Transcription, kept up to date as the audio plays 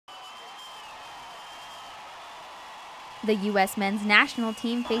The U.S. men's national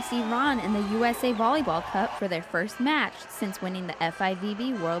team faced Iran in the USA Volleyball Cup for their first match since winning the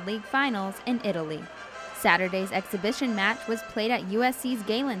FIVB World League Finals in Italy. Saturday's exhibition match was played at USC's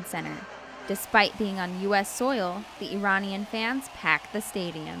Galen Center. Despite being on U.S. soil, the Iranian fans packed the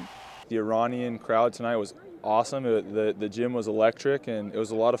stadium. The Iranian crowd tonight was awesome. The gym was electric, and it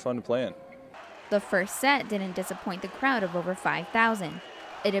was a lot of fun to play in. The first set didn't disappoint the crowd of over 5,000.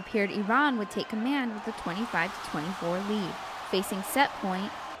 It appeared Iran would take command with a 25-24 lead. Facing set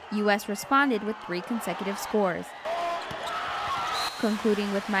point, U.S. responded with 3 consecutive scores,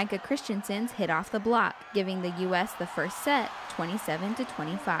 concluding with Micah Christensen's hit off the block, giving the U.S. the first set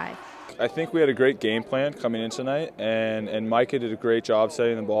 27-25. I think we had a great game plan coming in tonight, and Micah did a great job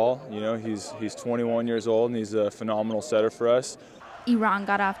setting the ball. You know, he's 21 years old, and he's a phenomenal setter for us. Iran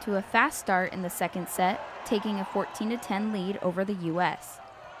got off to a fast start in the second set, taking a 14-10 lead over the U.S.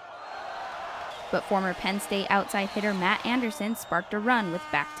 But former Penn State outside hitter Matt Anderson sparked a run with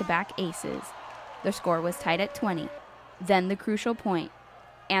back-to-back aces. The score was tied at 20. Then the crucial point,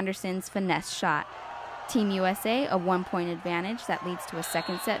 Anderson's finesse shot. Team USA a 1-point advantage that leads to a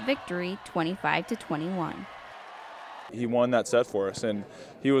second set victory, 25-21. He won that set for us, and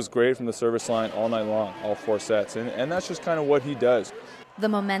he was great from the service line all night long, all 4 sets, and that's just kind of what he does. The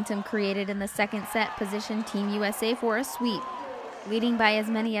momentum created in the second set positioned Team USA for a sweep. Leading by as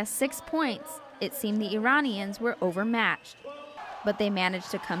many as 6 points, it seemed the Iranians were overmatched, but they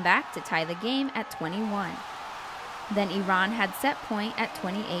managed to come back to tie the game at 21. Then Iran had set point at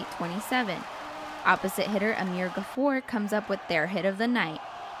 28-27. Opposite hitter Amir Ghafour comes up with their hit of the night.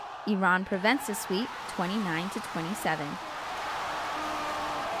 Iran prevents the sweep 29-27. In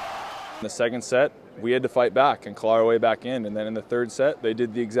the second set, we had to fight back and claw our way back in, and then in the third set, they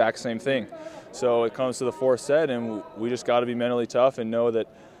did the exact same thing. So it comes to the fourth set, and we just got to be mentally tough and know that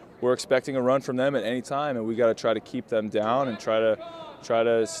we're expecting a run from them at any time, and we got to try to keep them down and try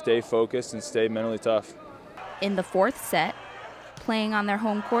to stay focused and stay mentally tough. In the fourth set, playing on their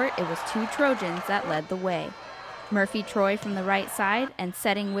home court, it was 2 Trojans that led the way. Murphy Troy from the right side and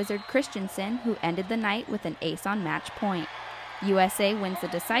setting wizard Christensen, who ended the night with an ace on match point. USA wins the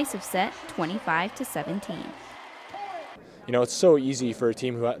decisive set 25-17. You know, it's so easy for a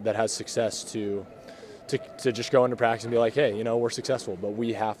team that has success to just go into practice and be like, hey, you know, we're successful, but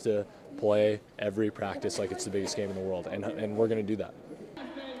we have to play every practice like it's the biggest game in the world, and we're going to do that.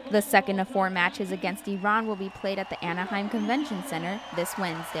 The second of 4 matches against Iran will be played at the Anaheim Convention Center this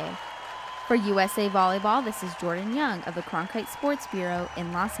Wednesday. For USA Volleyball, this is Jordan Young of the Cronkite Sports Bureau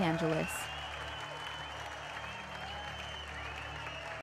in Los Angeles.